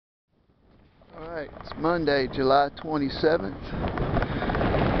Alright, it's Monday, July 27th.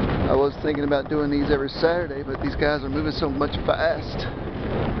 I was thinking about doing these every Saturday, but these guys are moving so much fast.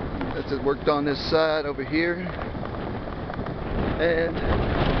 That's it, worked on this side over here. And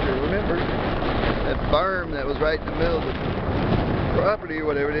if you remember, that berm that was right in the middle of the property or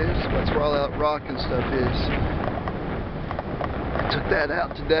whatever it is, that's where all that rock and stuff is. I took that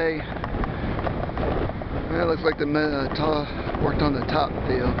out today. Well, it looks like the worked on the top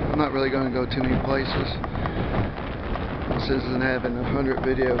field. I'm not really going to go too many places. This isn't having 100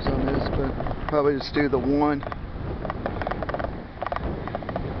 videos on this, but probably just do the one.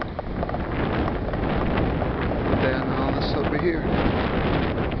 Down all this over here.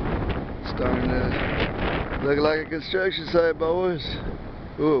 Starting to look like a construction site, boys.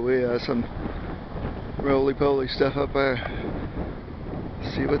 Ooh, we have some roly-poly stuff up there.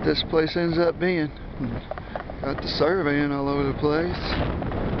 See what this place ends up being. Got the surveying all over the place.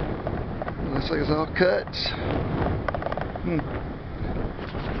 Looks like it's all cuts.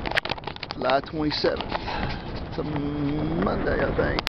 July 27th. It's a Monday, I think.